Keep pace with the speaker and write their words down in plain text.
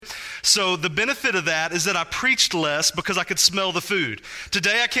So the benefit of that is that I preached less because I could smell the food.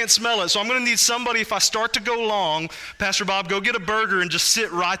 Today I can't smell it, so I'm going to need somebody, if I start to go long, Pastor Bob, go get a burger and just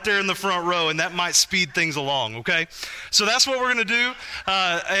sit right there in the front row, and that might speed things along, okay? So that's what we're going to do,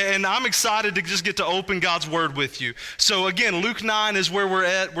 and I'm excited to just get to open God's Word with you. So again, Luke 9 is where we're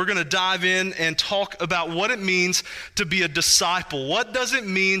at. We're going to dive in and talk about what it means to be a disciple. What does it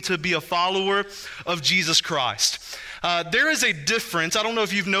mean to be a follower of Jesus Christ? There is a difference. I don't know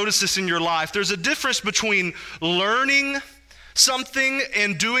if you've noticed this in your life. There's a difference between learning something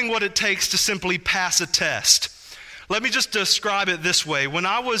and doing what it takes to simply pass a test. Let me just describe it this way. When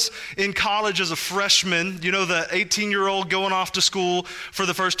I was in college as a freshman, you know, the 18-year-old going off to school for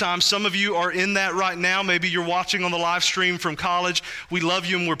the first time. Some of you are in that right now. Maybe you're watching on the live stream from college. We love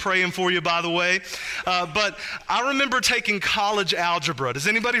you and we're praying for you, by the way. But I remember taking college algebra. Does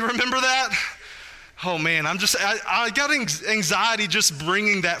anybody remember that? Oh man, I got anxiety just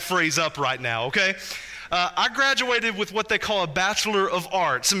bringing that phrase up right now, okay? I graduated with what they call a Bachelor of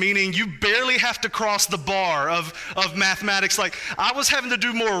Arts, meaning you barely have to cross the bar of mathematics. Like, I was having to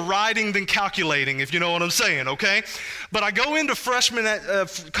do more writing than calculating, if you know what I'm saying, okay? But I go into freshman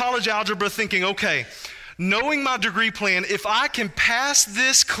college algebra thinking, okay, knowing my degree plan, if I can pass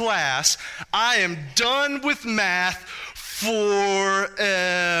this class, I am done with math forever,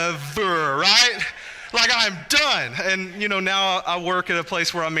 right? Like, I'm done. And, you know, now I work at a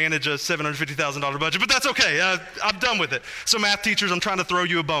place where I manage a $750,000 budget, but that's okay. I'm done with it. So math teachers, I'm trying to throw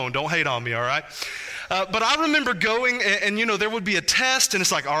you a bone. Don't hate on me, all right? But I remember going and, you know, there would be a test, and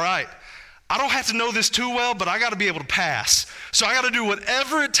it's like, all right, I don't have to know this too well, but I got to be able to pass. So I got to do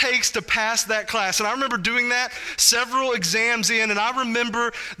whatever it takes to pass that class. And I remember doing that several exams in, and I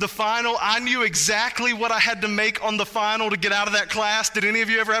remember the final. I knew exactly what I had to make on the final to get out of that class. Did any of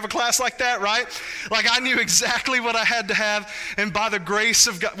you ever have a class like that, right? Like, I knew exactly what I had to have, and by the grace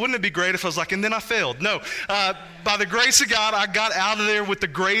of God, wouldn't it be great if I was like, and then I failed? No. By the grace of God, I got out of there with the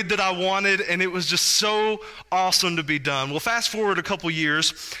grade that I wanted, and it was just so awesome to be done. Well, fast forward a couple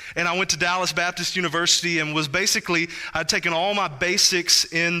years, and I went to Dallas Baptist University and was basically, I'd taken all my basics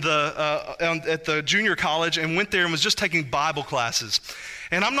at the junior college and went there and was just taking Bible classes.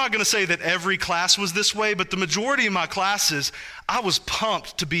 And I'm not going to say that every class was this way, but the majority of my classes, I was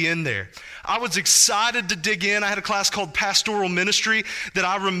pumped to be in there. I was excited to dig in. I had a class called Pastoral Ministry that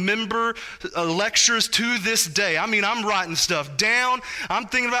I remember lectures to this day. I mean, I'm writing stuff down. I'm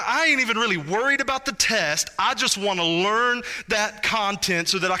thinking about, I ain't even really worried about the test. I just want to learn that content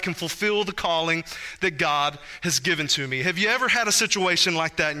so that I can fulfill the calling that God has given to me. Have you ever had a situation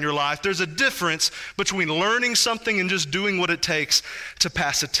like that in your life? There's a difference between learning something and just doing what it takes to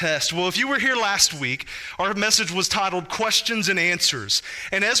pass a test. Well, if you were here last week, our message was titled Questions and Answers.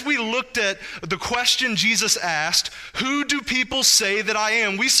 And as we looked at the question Jesus asked, who do people say that I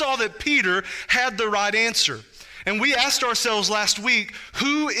am? We saw that Peter had the right answer. And we asked ourselves last week,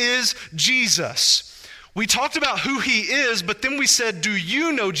 who is Jesus? We talked about who he is, but then we said, do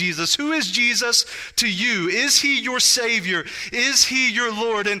you know Jesus? Who is Jesus to you? Is he your Savior? Is he your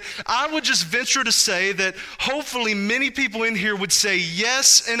Lord? And I would just venture to say that hopefully many people in here would say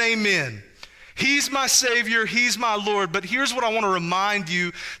yes and amen. He's my Savior, he's my Lord. But here's what I want to remind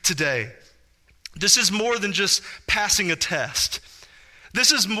you today. This is more than just passing a test.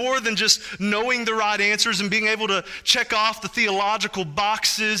 This is more than just knowing the right answers and being able to check off the theological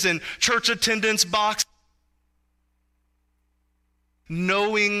boxes and church attendance boxes.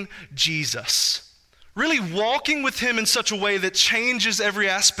 Knowing Jesus. Really walking with him in such a way that changes every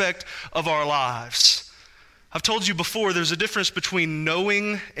aspect of our lives. I've told you before, there's a difference between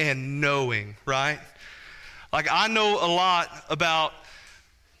knowing and knowing, right? Like, I know a lot about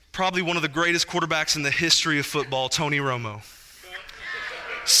probably one of the greatest quarterbacks in the history of football, Tony Romo.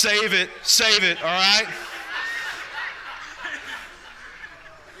 Save it, all right?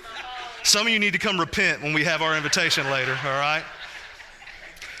 Some of you need to come repent when we have our invitation later, all right?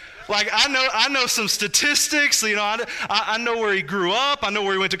 Like, I know some statistics, you know, I know where he grew up, I know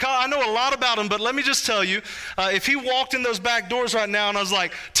where he went to college, I know a lot about him, but let me just tell you, if he walked in those back doors right now and I was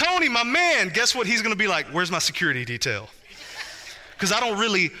like, Tony, my man, guess what he's going to be like? Where's my security detail? Because I don't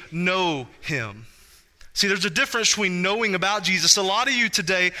really know him. See, there's a difference between knowing about Jesus. A lot of you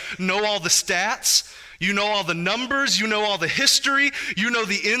today know all the stats, you know all the numbers, you know all the history, you know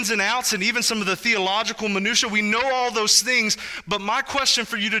the ins and outs, and even some of the theological minutia. We know all those things, but my question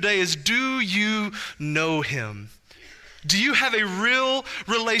for you today is, do you know him? Do you have a real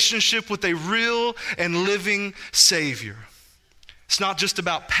relationship with a real and living Savior? It's not just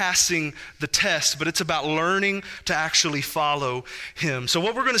about passing the test, but it's about learning to actually follow him. So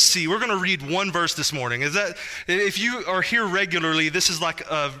what we're going to see, we're going to read one verse this morning. Is that, if you are here regularly, this is like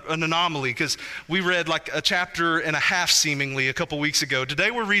an anomaly, because we read like a chapter and a half seemingly a couple weeks ago.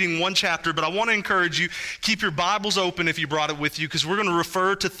 Today we're reading one chapter, but I want to encourage you, keep your Bibles open if you brought it with you, because we're going to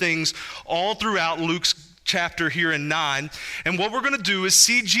refer to things all throughout Luke's chapter here in 9. And what we're going to do is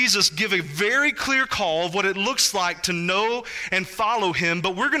see Jesus give a very clear call of what it looks like to know and follow him.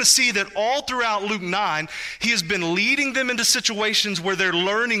 But we're going to see that all throughout Luke 9, he has been leading them into situations where they're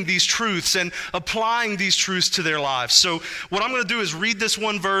learning these truths and applying these truths to their lives. So what I'm going to do is read this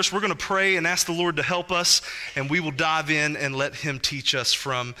one verse. We're going to pray and ask the Lord to help us, and we will dive in and let him teach us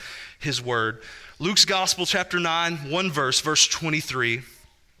from his word. Luke's Gospel, chapter 9, one verse, verse 23.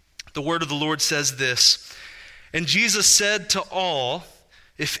 The word of the Lord says this, "And Jesus said to all,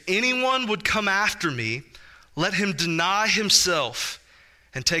 'If anyone would come after me, let him deny himself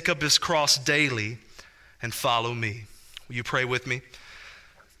and take up his cross daily and follow me.'" Will you pray with me?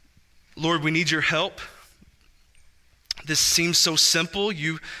 Lord, we need your help. This seems so simple.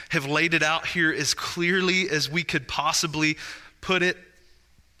 You have laid it out here as clearly as we could possibly put it.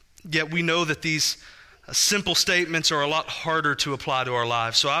 Yet we know that these simple statements are a lot harder to apply to our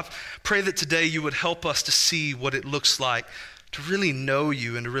lives. So I pray that today you would help us to see what it looks like to really know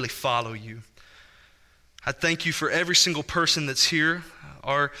you and to really follow you. I thank you for every single person that's here,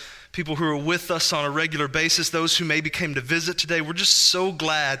 our people who are with us on a regular basis, those who maybe came to visit today. We're just so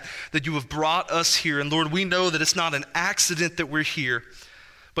glad that you have brought us here. And Lord, we know that it's not an accident that we're here,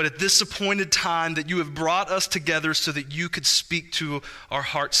 but at this appointed time that you have brought us together so that you could speak to our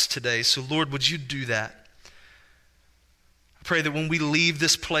hearts today. So Lord, would you do that? I pray that when we leave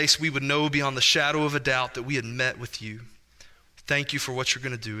this place, we would know beyond the shadow of a doubt that we had met with you. Thank you for what you're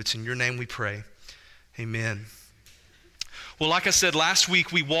going to do. It's in your name we pray. Amen. Well, like I said, last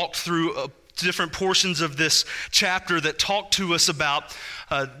week we walked through different portions of this chapter that talked to us about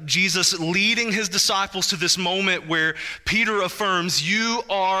Jesus leading his disciples to this moment where Peter affirms, "You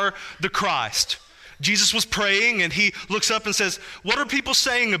are the Christ." Jesus was praying and he looks up and says, "What are people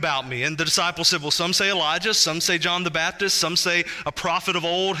saying about me?" And the disciples said, "Well, some say Elijah, some say John the Baptist, some say a prophet of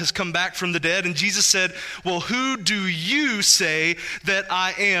old has come back from the dead." And Jesus said, "Well, who do you say that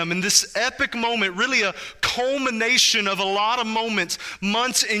I am?" And this epic moment, really a culmination of a lot of moments,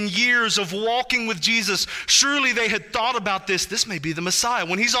 months and years of walking with Jesus. Surely they had thought about this. This may be the Messiah.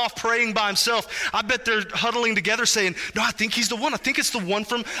 When he's off praying by himself, I bet they're huddling together saying, "No, I think he's the one. I think it's the one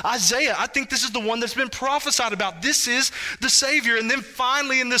from Isaiah. I think this is the one that's been prophesied about. This is the Savior." And then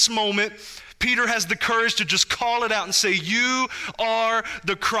finally in this moment, Peter has the courage to just call it out and say, "You are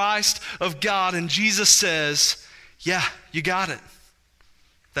the Christ of God." And Jesus says, "Yeah, you got it."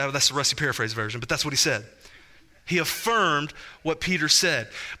 That's the Rusty paraphrase version, but that's what he said. He affirmed what Peter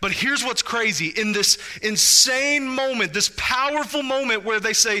said. But here's what's crazy. In this insane moment, this powerful moment where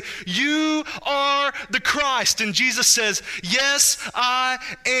they say, "You are the Christ," and Jesus says, "Yes, I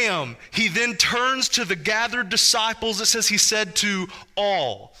am," he then turns to the gathered disciples. It says he said to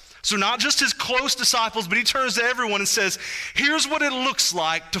all. So not just his close disciples, but he turns to everyone and says, "Here's what it looks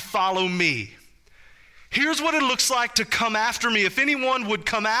like to follow me. Here's what it looks like to come after me. If anyone would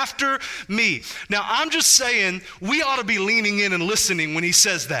come after me." Now, I'm just saying, we ought to be leaning in and listening when he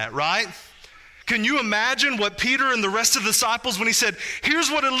says that, right? Can you imagine what Peter and the rest of the disciples, when he said, "Here's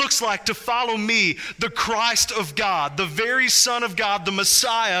what it looks like to follow me, the Christ of God, the very Son of God, the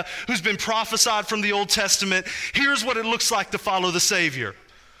Messiah who's been prophesied from the Old Testament. Here's what it looks like to follow the Savior."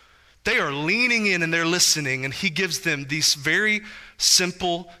 They are leaning in and they're listening, and he gives them these very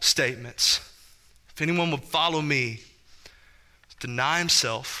simple statements. If anyone would follow me, deny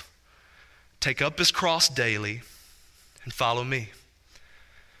himself, take up his cross daily, and follow me.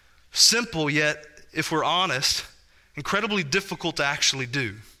 Simple, yet, if we're honest, incredibly difficult to actually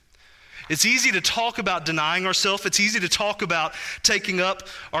do. It's easy to talk about denying ourselves. It's easy to talk about taking up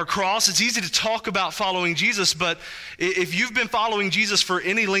our cross. It's easy to talk about following Jesus, but if you've been following Jesus for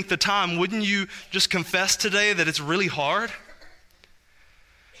any length of time, wouldn't you just confess today that it's really hard?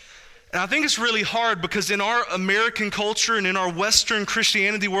 And I think it's really hard because in our American culture and in our Western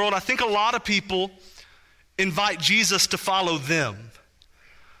Christianity world, I think a lot of people invite Jesus to follow them.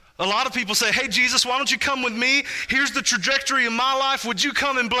 A lot of people say, "Hey, Jesus, why don't you come with me? Here's the trajectory of my life. Would you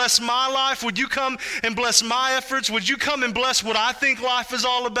come and bless my life? Would you come and bless my efforts? Would you come and bless what I think life is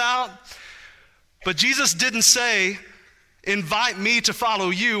all about?" But Jesus didn't say, "Invite me to follow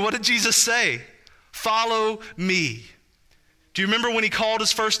you." What did Jesus say? "Follow me." Do you remember when he called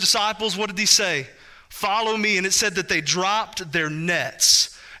his first disciples? What did he say? "Follow me." And it said that they dropped their nets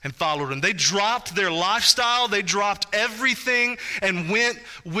and followed him. They dropped their lifestyle, they dropped everything and went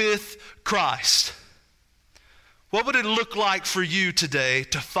with Christ. What would it look like for you today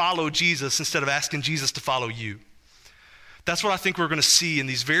to follow Jesus instead of asking Jesus to follow you? That's what I think we're going to see in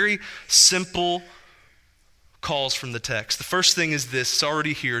these very simple calls from the text. The first thing is this, it's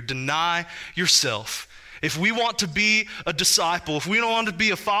already here: deny yourself. If we want to be a disciple, if we don't want to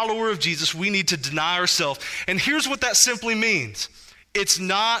be a follower of Jesus, we need to deny ourselves. And here's what that simply means. It's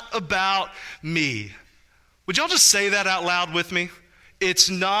not about me. Would y'all just say that out loud with me? It's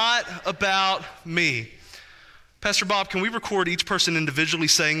not about me. Pastor Bob, can we record each person individually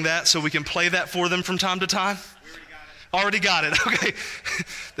saying that so we can play that for them from time to time? Already got it. Okay.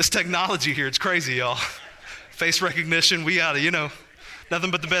 This technology here, it's crazy, y'all. Face recognition, we got it, nothing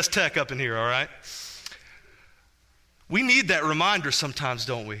but the best tech up in here, all right? We need that reminder sometimes,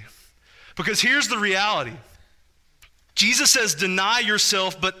 don't we? Because here's the reality. Jesus says, deny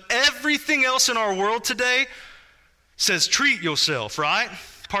yourself, but everything else in our world today says, treat yourself, right?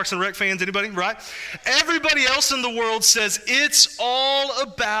 Parks and Rec fans, anybody, right? Everybody else in the world says, it's all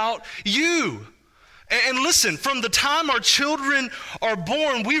about you. And listen, from the time our children are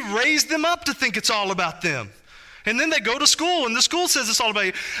born, we raise them up to think it's all about them. And then they go to school, and the school says it's all about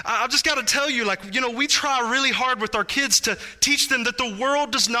you. I just got to tell you, we try really hard with our kids to teach them that the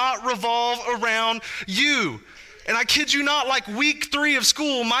world does not revolve around you. And I kid you not, week 3 of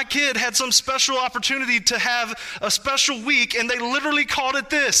school, my kid had some special opportunity to have a special week, and they literally called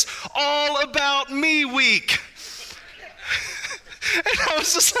it this, All About Me Week. And I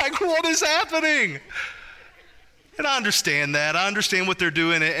was just like, what is happening? And I understand that. I understand what they're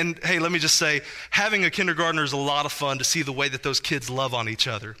doing. And hey, let me just say, having a kindergartner is a lot of fun to see the way that those kids love on each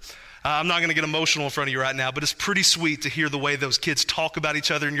other. I'm not going to get emotional in front of you right now, but it's pretty sweet to hear the way those kids talk about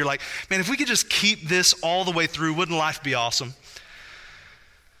each other. And you're like, man, if we could just keep this all the way through, wouldn't life be awesome?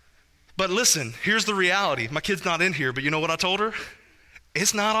 But listen, here's the reality. My kid's not in here, but you know what I told her?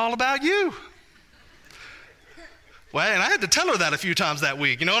 It's not all about you. Well, and I had to tell her that a few times that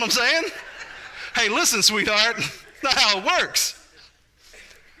week. You know what I'm saying? Hey, listen, sweetheart, that's not how it works.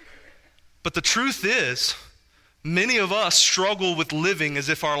 But the truth is, many of us struggle with living as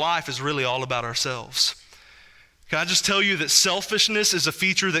if our life is really all about ourselves. Can I just tell you that selfishness is a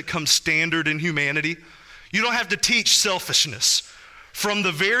feature that comes standard in humanity? You don't have to teach selfishness. From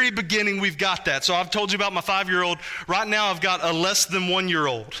the very beginning, we've got that. So I've told you about my 5-year-old. Right now, I've got a less than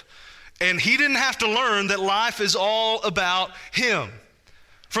 1-year-old. And he didn't have to learn that life is all about him.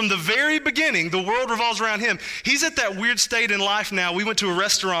 From the very beginning, the world revolves around him. He's at that weird state in life now. We went to a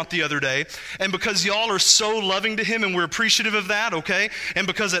restaurant the other day, and because y'all are so loving to him, and we're appreciative of that, okay? And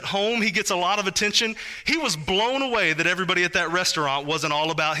because at home he gets a lot of attention, he was blown away that everybody at that restaurant wasn't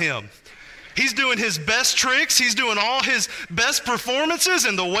all about him. He's doing his best tricks. He's doing all his best performances,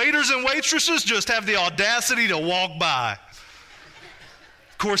 and the waiters and waitresses just have the audacity to walk by.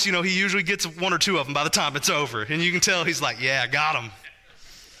 Of course, he usually gets 1 or 2 of them by the time it's over. And you can tell he's like, yeah, got him.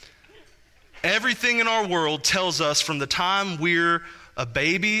 Everything in our world tells us from the time we're a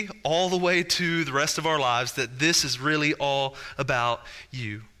baby all the way to the rest of our lives that this is really all about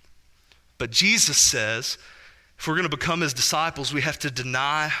you. But Jesus says, if we're going to become his disciples, we have to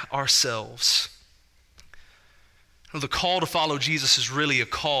deny ourselves. The call to follow Jesus is really a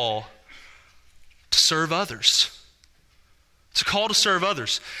call to serve others. It's a call to serve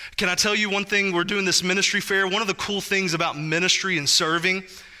others. Can I tell you one thing? We're doing this ministry fair. One of the cool things about ministry and serving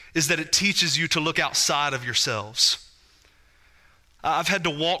is that it teaches you to look outside of yourselves. I've had to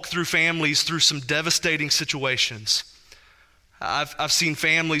walk through families through some devastating situations. I've seen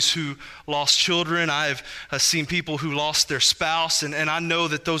families who lost children. I've seen people who lost their spouse, and I know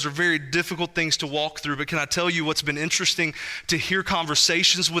that those are very difficult things to walk through. But can I tell you what's been interesting to hear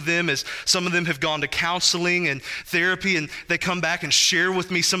conversations with them is some of them have gone to counseling and therapy, and they come back and share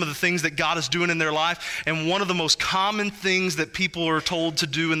with me some of the things that God is doing in their life. And one of the most common things that people are told to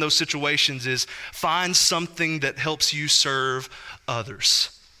do in those situations is find something that helps you serve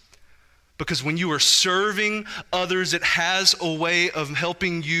others. Because when you are serving others, it has a way of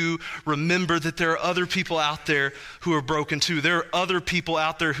helping you remember that there are other people out there who are broken too. There are other people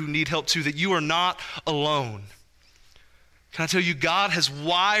out there who need help too, that you are not alone. Can I tell you, God has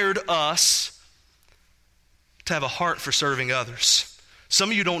wired us to have a heart for serving others. Some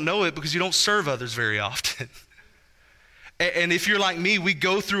of you don't know it because you don't serve others very often. And if you're like me, we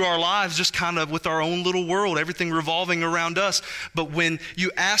go through our lives just kind of with our own little world, everything revolving around us. But when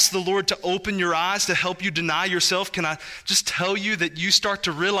you ask the Lord to open your eyes to help you deny yourself, can I just tell you that you start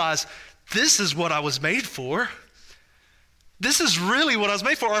to realize this is what I was made for? This is really what I was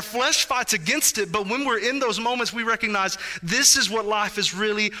made for. Our flesh fights against it, but when we're in those moments, we recognize this is what life is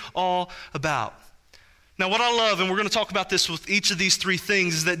really all about. Now, what I love, and we're going to talk about this with each of these three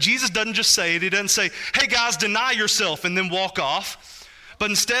things, is that Jesus doesn't just say it. He doesn't say, hey guys, deny yourself and then walk off. But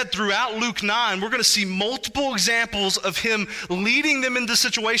instead, throughout Luke 9, we're going to see multiple examples of him leading them into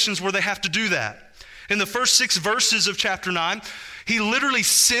situations where they have to do that. In the first 6 verses of chapter 9, he literally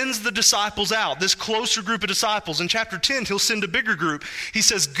sends the disciples out, this closer group of disciples. In chapter 10, he'll send a bigger group. He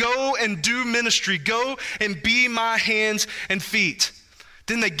says, go and do ministry. Go and be my hands and feet.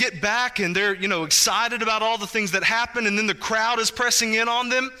 Then they get back and they're, excited about all the things that happen. And then the crowd is pressing in on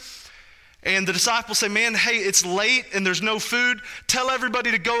them. And the disciples say, man, hey, it's late and there's no food. Tell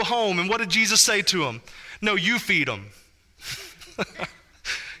everybody to go home. And what did Jesus say to them? No, you feed them.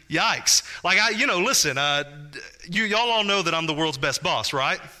 Yikes. Listen, y'all all know that I'm the world's best boss,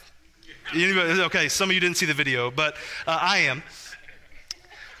 right? Okay, some of you didn't see the video, but I am.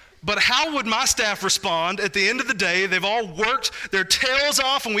 But how would my staff respond at the end of the day? They've all worked their tails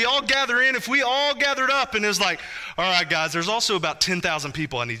off and we all gather in. If we all gathered up and it was like, all right, guys, there's also about 10,000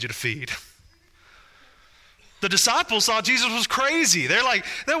 people I need you to feed. The disciples thought Jesus was crazy. They're like,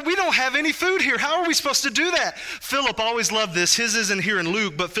 no, we don't have any food here. How are we supposed to do that? Philip always loved this. His isn't here in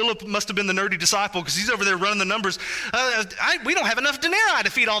Luke, but Philip must have been the nerdy disciple because he's over there running the numbers. We don't have enough denarii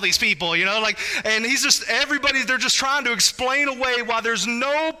to feed all these people, and he's just, they're just trying to explain away why there's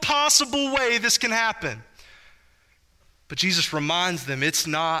no possible way this can happen. But Jesus reminds them, it's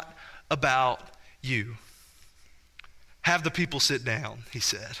not about you. Have the people sit down, he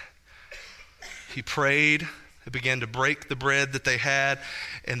said. He prayed. They began to break the bread that they had,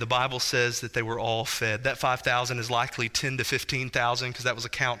 and the Bible says that they were all fed. That 5,000 is likely 10 to 15,000 because that was a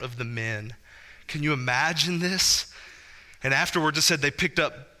count of the men. Can you imagine this? And afterwards it said they picked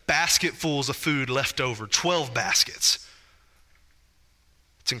up basketfuls of food left over, 12 baskets.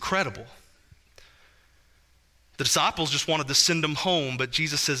 It's incredible. The disciples just wanted to send them home, but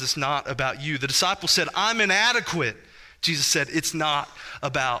Jesus says it's not about you. The disciples said, I'm inadequate. Jesus said, it's not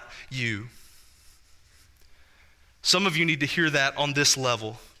about you. Some of you need to hear that on this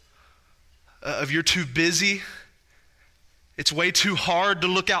level. If you're too busy, it's way too hard to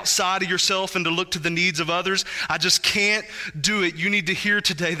look outside of yourself and to look to the needs of others. I just can't do it. You need to hear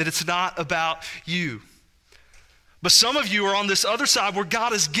today that it's not about you. But some of you are on this other side where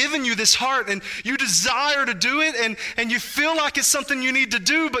God has given you this heart and you desire to do it and you feel like it's something you need to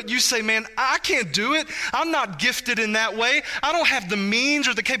do, but you say, man, I can't do it. I'm not gifted in that way. I don't have the means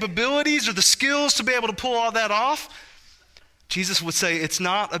or the capabilities or the skills to be able to pull all that off. Jesus would say, it's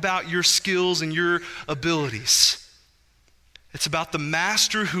not about your skills and your abilities. It's about the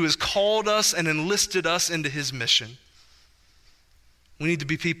master who has called us and enlisted us into his mission. We need to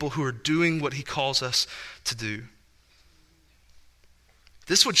be people who are doing what he calls us to do.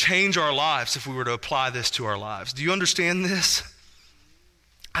 This would change our lives if we were to apply this to our lives. Do you understand this?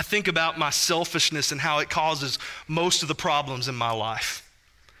 I think about my selfishness and how it causes most of the problems in my life.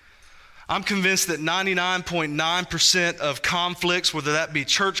 I'm convinced that 99.9% of conflicts, whether that be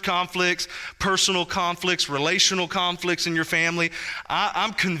church conflicts, personal conflicts, relational conflicts in your family,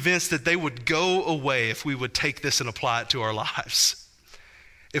 I'm convinced that they would go away if we would take this and apply it to our lives.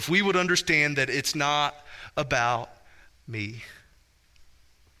 If we would understand that it's not about me.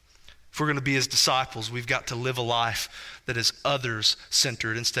 If we're going to be his disciples, we've got to live a life that is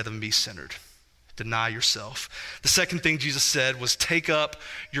others-centered instead of me-centered. Deny yourself. The second thing Jesus said was take up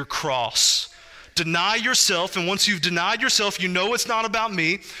your cross. Deny yourself, and once you've denied yourself, you know it's not about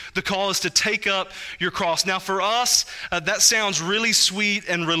me. The call is to take up your cross. Now for us, that sounds really sweet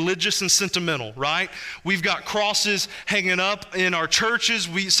and religious and sentimental, right? We've got crosses hanging up in our churches.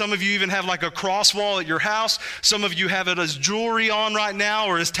 Some of you even have like a cross wall at your house. Some of you have it as jewelry on right now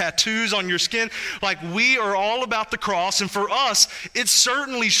or as tattoos on your skin. Like we are all about the cross, and for us, it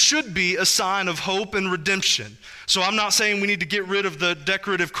certainly should be a sign of hope and redemption. So I'm not saying we need to get rid of the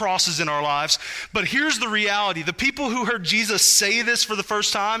decorative crosses in our lives, but here's the reality. The people who heard Jesus say this for the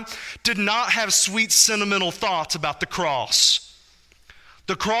first time did not have sweet sentimental thoughts about the cross.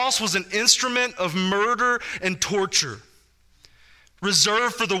 The cross was an instrument of murder and torture,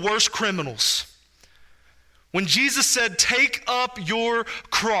 reserved for the worst criminals. When Jesus said, take up your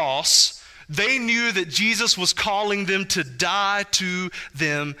cross, they knew that Jesus was calling them to die to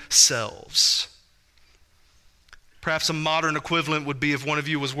themselves. Perhaps a modern equivalent would be if one of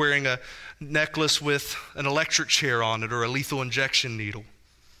you was wearing a necklace with an electric chair on it or a lethal injection needle.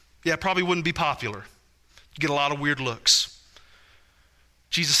 Yeah, it probably wouldn't be popular. You'd get a lot of weird looks.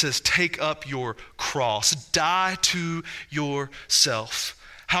 Jesus says, take up your cross. Die to yourself.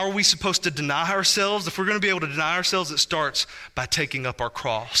 How are we supposed to deny ourselves? If we're going to be able to deny ourselves, it starts by taking up our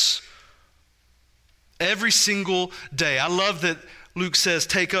cross. Every single day. I love that Luke says,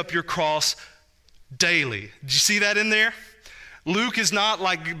 take up your cross daily. Did you see that in there? Luke is not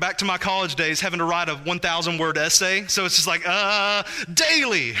like back to my college days having to write a 1,000-word essay. So it's just like,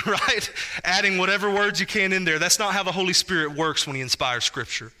 daily, right? Adding whatever words you can in there. That's not how the Holy Spirit works when he inspires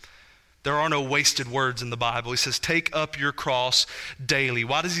Scripture. There are no wasted words in the Bible. He says, take up your cross daily.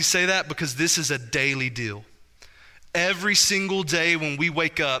 Why does he say that? Because this is a daily deal. Every single day when we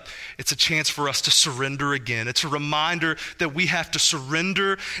wake up, it's a chance for us to surrender again. It's a reminder that we have to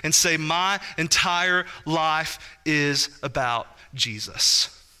surrender and say, my entire life is about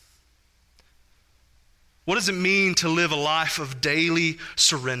Jesus. What does it mean to live a life of daily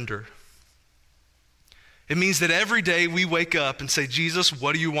surrender? It means that every day we wake up and say, Jesus,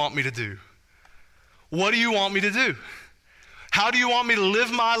 what do you want me to do? What do you want me to do? How do you want me to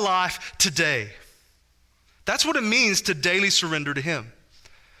live my life today? That's what it means to daily surrender to him.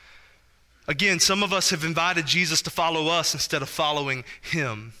 Again, some of us have invited Jesus to follow us instead of following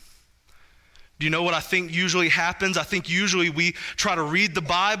him. Do you know what I think usually happens? I think usually we try to read the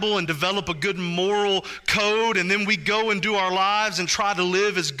Bible and develop a good moral code, and then we go and do our lives and try to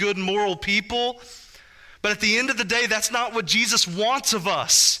live as good moral people. But at the end of the day, that's not what Jesus wants of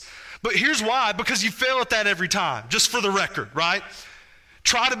us. But here's why, because you fail at that every time, just for the record, right?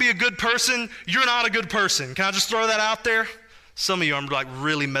 Try to be a good person, you're not a good person. Can I just throw that out there? Some of you, I'm like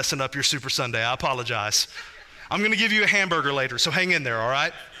really messing up your Super Sunday. I apologize. I'm going to give you a hamburger later, so hang in there, all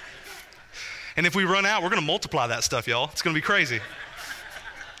right? And if we run out, we're going to multiply that stuff, y'all. It's going to be crazy.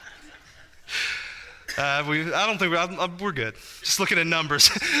 We're good. Just looking at numbers.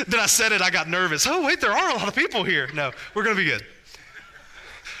 Then I said it, I got nervous. Oh, wait, there are a lot of people here. No, we're going to be good.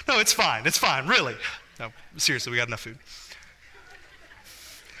 No, it's fine, really. No, seriously, we got enough food.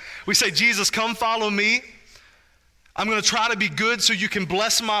 We say, Jesus, come follow me. I'm going to try to be good so you can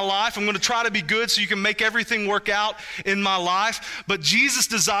bless my life. I'm going to try to be good so you can make everything work out in my life. But Jesus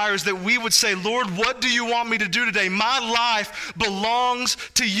desires that we would say, Lord, what do you want me to do today? My life belongs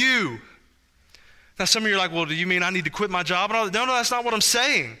to you. Now, some of you are like, well, do you mean I need to quit my job? No, that's not what I'm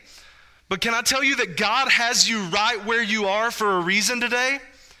saying. But can I tell you that God has you right where you are for a reason today?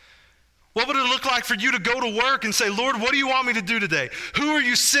 What would it look like for you to go to work and say, Lord, what do you want me to do today? Who are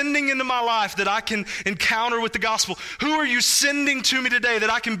you sending into my life that I can encounter with the gospel? Who are you sending to me today that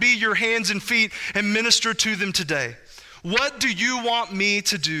I can be your hands and feet and minister to them today? What do you want me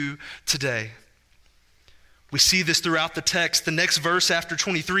to do today? We see this throughout the text. The next verse after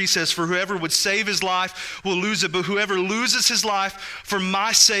 23 says, for whoever would save his life will lose it, but whoever loses his life for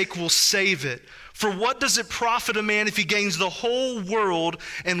my sake will save it. For what does it profit a man if he gains the whole world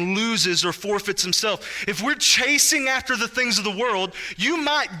and loses or forfeits himself? If we're chasing after the things of the world, you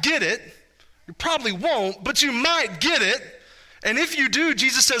might get it. You probably won't, but you might get it. And if you do,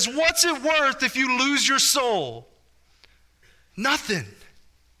 Jesus says, what's it worth if you lose your soul? Nothing.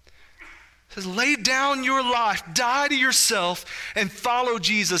 He says, lay down your life, die to yourself, and follow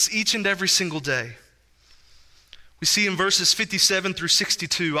Jesus each and every single day. We see in verses 57 through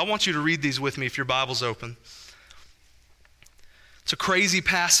 62. I want you to read these with me if your Bible's open. It's a crazy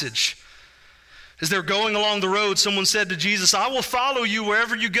passage. As they're going along the road, someone said to Jesus, I will follow you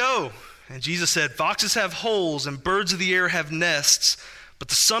wherever you go. And Jesus said, foxes have holes and birds of the air have nests, but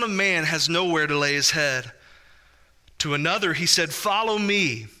the Son of Man has nowhere to lay his head. To another he said, follow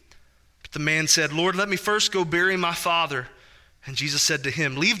me. But the man said, Lord, let me first go bury my father. And Jesus said to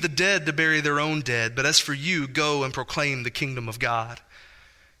him, leave the dead to bury their own dead, but as for you, go and proclaim the kingdom of God.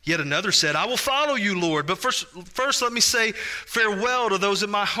 Yet another said, I will follow you, Lord, but first let me say farewell to those at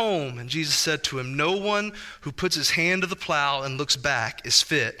my home. And Jesus said to him, no one who puts his hand to the plow and looks back is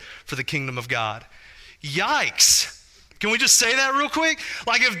fit for the kingdom of God. Yikes. Can we just say that real quick?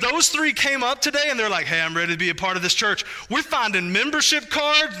 Like if those three came up today and they're like, hey, I'm ready to be a part of this church. We're finding membership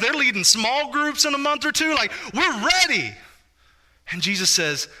cards. They're leading small groups in a month or two. Like, we're ready. And Jesus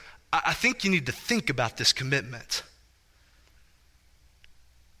says, I think you need to think about this commitment.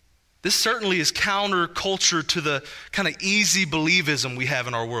 This certainly is counterculture to the kind of easy believism we have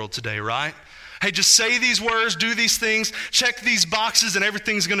in our world today, right? Hey, just say these words, do these things, check these boxes, and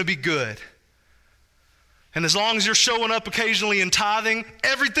everything's going to be good. And as long as you're showing up occasionally and tithing,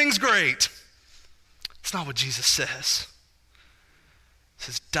 everything's great. It's not what Jesus says. He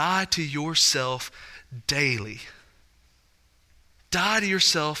says, die to yourself daily. Die to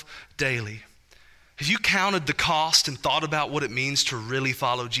yourself daily. Have you counted the cost and thought about what it means to really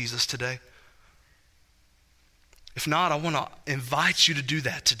follow Jesus today? If not, I want to invite you to do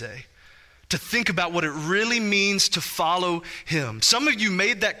that today. to think about what it really means to follow him. Some of you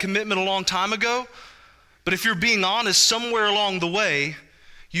made that commitment a long time ago, but if you're being honest, somewhere along the way,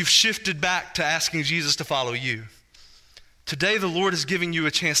 you've shifted back to asking Jesus to follow you. Today, the Lord is giving you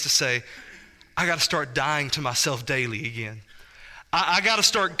a chance to say, I got to start dying to myself daily again. I got to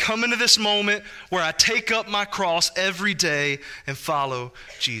start coming to this moment where I take up my cross every day and follow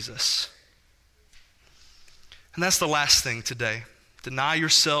Jesus. And that's the last thing today. Deny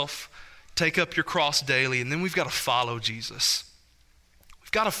yourself, take up your cross daily, and then we've got to follow Jesus.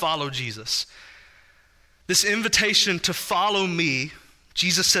 We've got to follow Jesus. This invitation to follow me,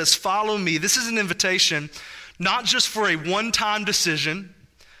 Jesus says, follow me. This is an invitation not just for a one-time decision,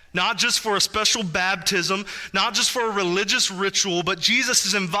 not just for a special baptism, not just for a religious ritual, but Jesus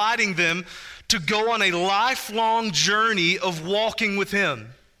is inviting them to go on a lifelong journey of walking with him.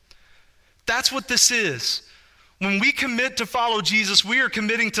 That's what this is. When we commit to follow Jesus, we are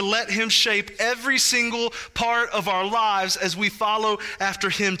committing to let him shape every single part of our lives as we follow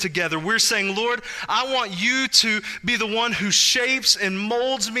after him together. We're saying, Lord, I want you to be the one who shapes and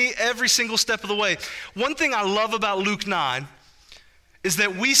molds me every single step of the way. One thing I love about Luke 9 is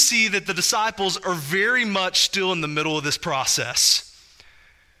that we see that the disciples are very much still in the middle of this process.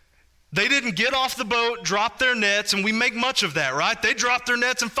 They didn't get off the boat, drop their nets, and we make much of that, right? They dropped their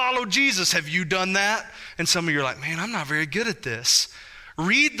nets and followed Jesus. Have you done that? And some of you are like, man, I'm not very good at this.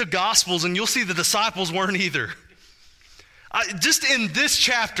 Read the Gospels and you'll see the disciples weren't either. Just in this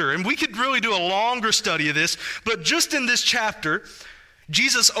chapter, and we could really do a longer study of this, but just in this chapter,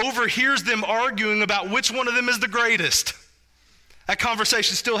 Jesus overhears them arguing about which one of them is the greatest. That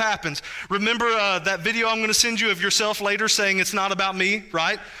conversation still happens. Remember that video I'm going to send you of yourself later saying it's not about me,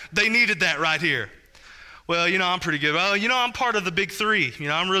 right? They needed that right here. Well, I'm pretty good. Well, I'm part of the big three.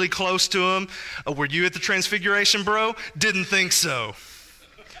 I'm really close to them. Were you at the Transfiguration, bro? Didn't think so.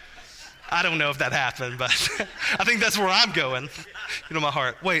 I don't know if that happened, but I think that's where I'm going. My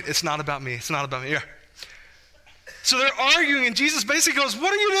heart. Wait, it's not about me. It's not about me. Yeah. So they're arguing, and Jesus basically goes,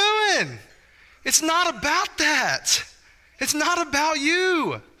 what are you doing? It's not about that. It's not about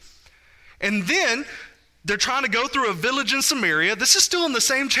you. And then they're trying to go through a village in Samaria. This is still in the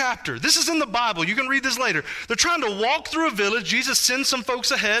same chapter. This is in the Bible. You can read this later. They're trying to walk through a village. Jesus sends some folks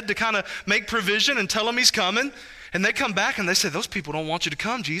ahead to kind of make provision and tell them he's coming. And they come back and they say, those people don't want you to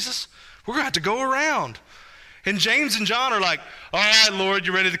come, Jesus. We're going to have to go around. And James and John are like, all right, Lord,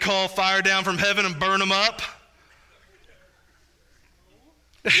 you ready to call fire down from heaven and burn them up?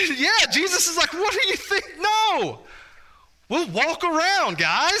 Yeah, Jesus is like, what do you think? No. We'll walk around,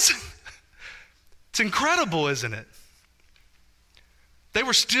 guys. It's incredible, isn't it? They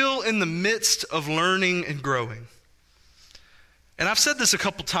were still in the midst of learning and growing. And I've said this a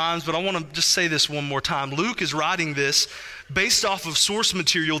couple times, but I want to just say this one more time. Luke is writing this based off of source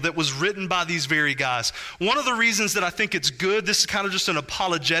material that was written by these very guys. One of the reasons that I think it's good, this is kind of just an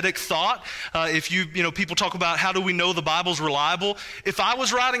apologetic thought. If people talk about how do we know the Bible's reliable. If I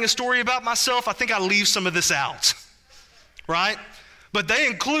was writing a story about myself, I think I'd leave some of this out. Right? But they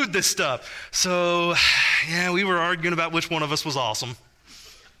include this stuff. So, yeah, we were arguing about which one of us was awesome.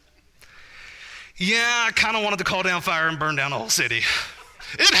 Yeah, I kind of wanted to call down fire and burn down the whole city.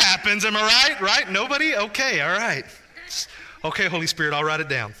 It happens, am I right? Right? Nobody? Okay, all right. Okay, Holy Spirit, I'll write it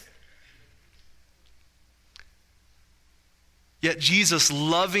down. Yet Jesus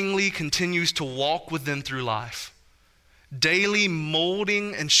lovingly continues to walk with them through life, daily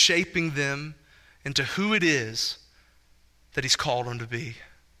molding and shaping them into who it is that he's called them to be.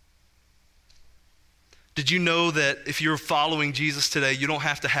 Did you know that if you're following Jesus today, you don't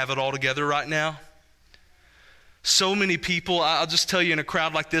have to have it all together right now? So many people, I'll just tell you in a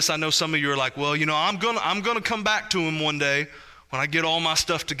crowd like this, I know some of you are like, well, I'm gonna come back to him one day when I get all my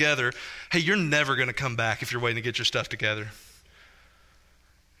stuff together. Hey, you're never gonna come back if you're waiting to get your stuff together.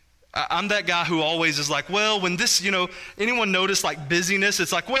 I'm that guy who always is like, well, when this, anyone notice like busyness?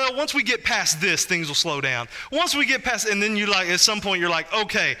 It's like, well, once we get past this, things will slow down. Once we get past, and then at some point you're like,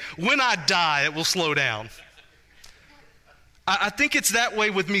 okay, when I die, it will slow down. I think it's that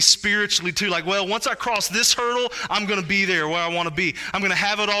way with me spiritually too. Like, well, once I cross this hurdle, I'm going to be there where I want to be. I'm going to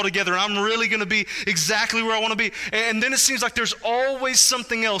have it all together. I'm really going to be exactly where I want to be. And then it seems like there's always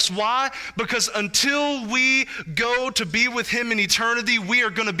something else. Why? Because until we go to be with him in eternity, we are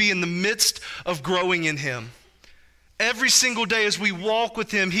going to be in the midst of growing in him. Every single day as we walk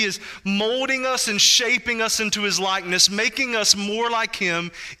with him, he is molding us and shaping us into his likeness, making us more like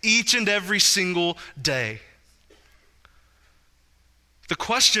him each and every single day. The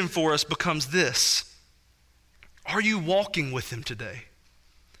question for us becomes this: are you walking with him today?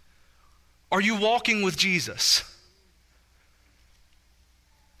 Are you walking with Jesus?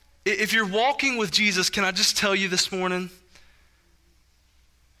 If you're walking with Jesus, can I just tell you this morning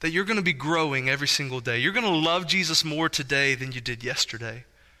that you're going to be growing every single day. You're going to love Jesus more today than you did yesterday.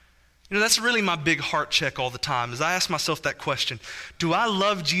 You know, that's really my big heart check all the time, is I ask myself that question. Do I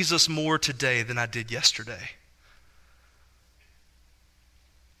love Jesus more today than I did yesterday?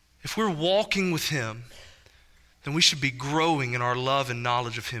 If we're walking with him, then we should be growing in our love and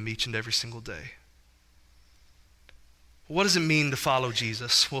knowledge of him each and every single day. What does it mean to follow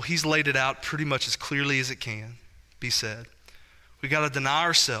Jesus? Well, he's laid it out pretty much as clearly as it can be said. We got to deny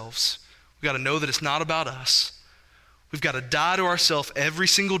ourselves. We got to know that it's not about us. We've got to die to ourselves every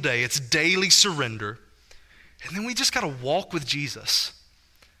single day. It's daily surrender. And then we just got to walk with Jesus.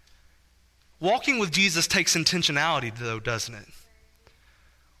 Walking with Jesus takes intentionality, though, doesn't it?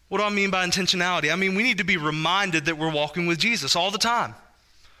 What do I mean by intentionality? I mean, we need to be reminded that we're walking with Jesus all the time.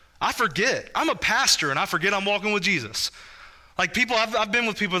 I forget. I'm a pastor, and I forget I'm walking with Jesus. Like people, I've been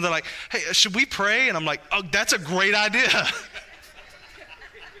with people, and they're like, hey, should we pray? And I'm like, oh, that's a great idea.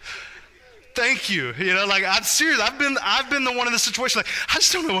 Thank you. You know, like I'm serious. I've been the one in this situation. Like I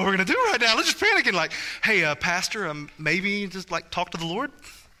just don't know what we're gonna do right now. Let's just panic and like, hey, pastor, maybe just like talk to the Lord.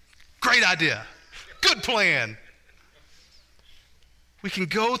 Great idea. Good plan. We can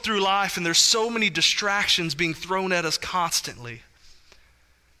go through life and there's so many distractions being thrown at us constantly.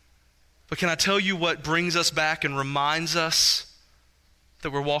 But can I tell you what brings us back and reminds us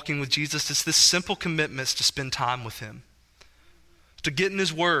that we're walking with Jesus? It's this simple commitment to spend time with him, to get in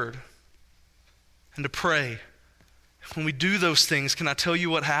his word, and to pray. When we do those things, can I tell you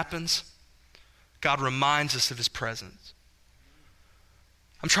what happens? God reminds us of his presence.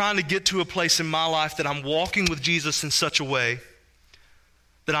 I'm trying to get to a place in my life that I'm walking with Jesus in such a way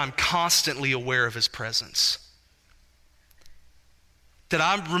that I'm constantly aware of his presence. That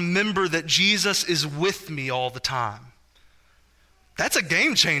I remember that Jesus is with me all the time. That's a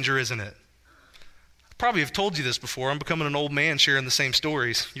game changer, isn't it? I probably have told you this before. I'm becoming an old man sharing the same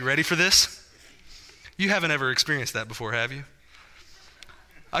stories. You ready for this? You haven't ever experienced that before, have you?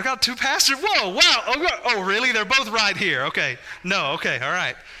 I got two pastors. Whoa, wow. Oh, really? They're both right here. Okay. No, okay, all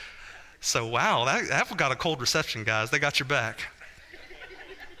right. So, wow, that got a cold reception, guys. They got your back.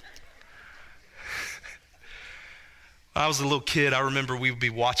 When I was a little kid, I remember we would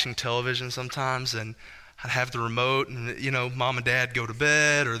be watching television sometimes, and I'd have the remote, and, you know, mom and dad go to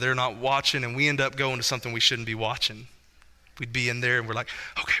bed, or they're not watching, and we end up going to something we shouldn't be watching. We'd be in there and we're like,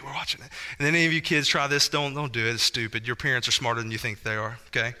 okay, we're watching it. And then any of you kids try this, don't do it. It's stupid. Your parents are smarter than you think they are,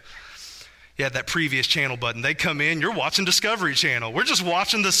 okay? You had that previous channel button. They come in, you're watching Discovery Channel. We're just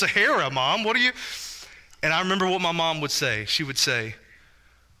watching the Sahara, Mom. What are you? And I remember what my mom would say. She would say,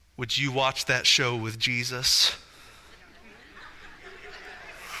 would you watch that show with Jesus?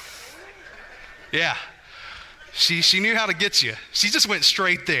 Yeah. She knew how to get you. She just went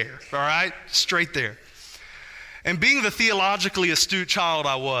straight there, all right? Straight there. And being the theologically astute child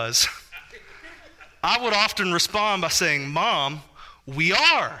I was, I would often respond by saying, Mom, we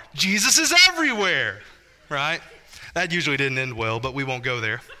are. Jesus is everywhere, right? That usually didn't end well, but we won't go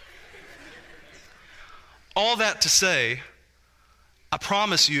there. All that to say, I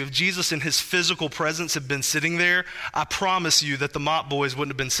promise you, if Jesus in his physical presence had been sitting there, I promise you that the Mott boys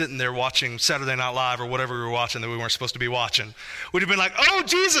wouldn't have been sitting there watching Saturday Night Live or whatever we were watching that we weren't supposed to be watching. We'd have been like, oh,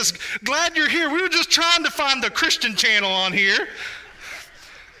 Jesus, glad you're here. We were just trying to find the Christian channel on here.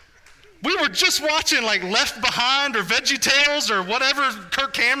 We were just watching like Left Behind or VeggieTales or whatever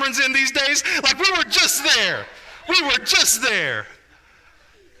Kirk Cameron's in these days. Like we were just there. We were just there.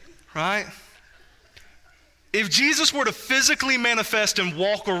 Right? If Jesus were to physically manifest and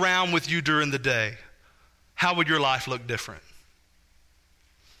walk around with you during the day, how would your life look different?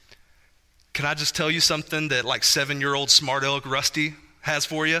 Can I just tell you something that like 7-year-old smart aleck Rusty has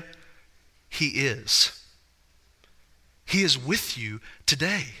for you? He is. He is with you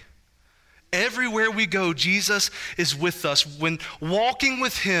today. Everywhere we go, Jesus is with us. When walking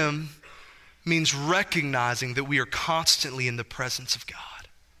with him means recognizing that we are constantly in the presence of God.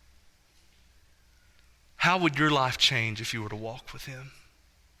 How would your life change if you were to walk with him?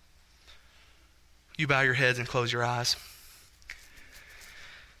 You bow your heads and close your eyes.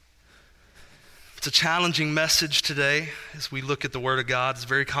 It's a challenging message today as we look at the Word of God. It's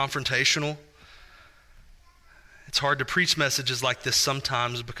very confrontational. It's hard to preach messages like this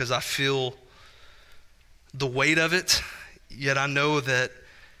sometimes because I feel the weight of it, yet I know that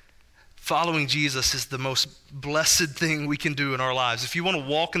following Jesus is the most blessed thing we can do in our lives. If you want to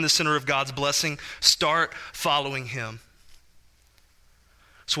walk in the center of God's blessing, start following him.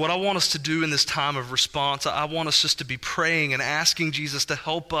 So what I want us to do in this time of response, I want us just to be praying and asking Jesus to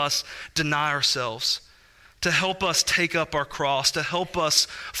help us deny ourselves, to help us take up our cross, to help us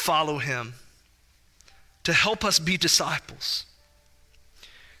follow him, to help us be disciples.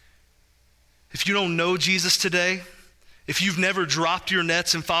 If you don't know Jesus today, if you've never dropped your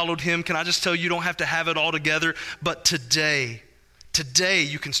nets and followed him, can I just tell you, you don't have to have it all together, but today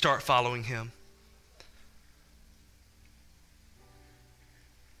you can start following him.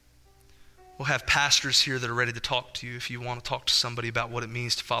 We'll have pastors here that are ready to talk to you if you want to talk to somebody about what it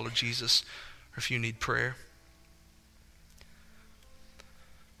means to follow Jesus, or if you need prayer.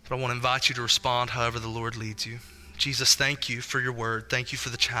 But I want to invite you to respond however the Lord leads you. Jesus, thank you for your word. Thank you for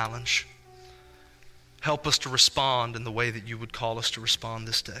the challenge. Help us to respond in the way that you would call us to respond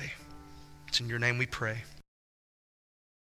this day. It's in your name we pray.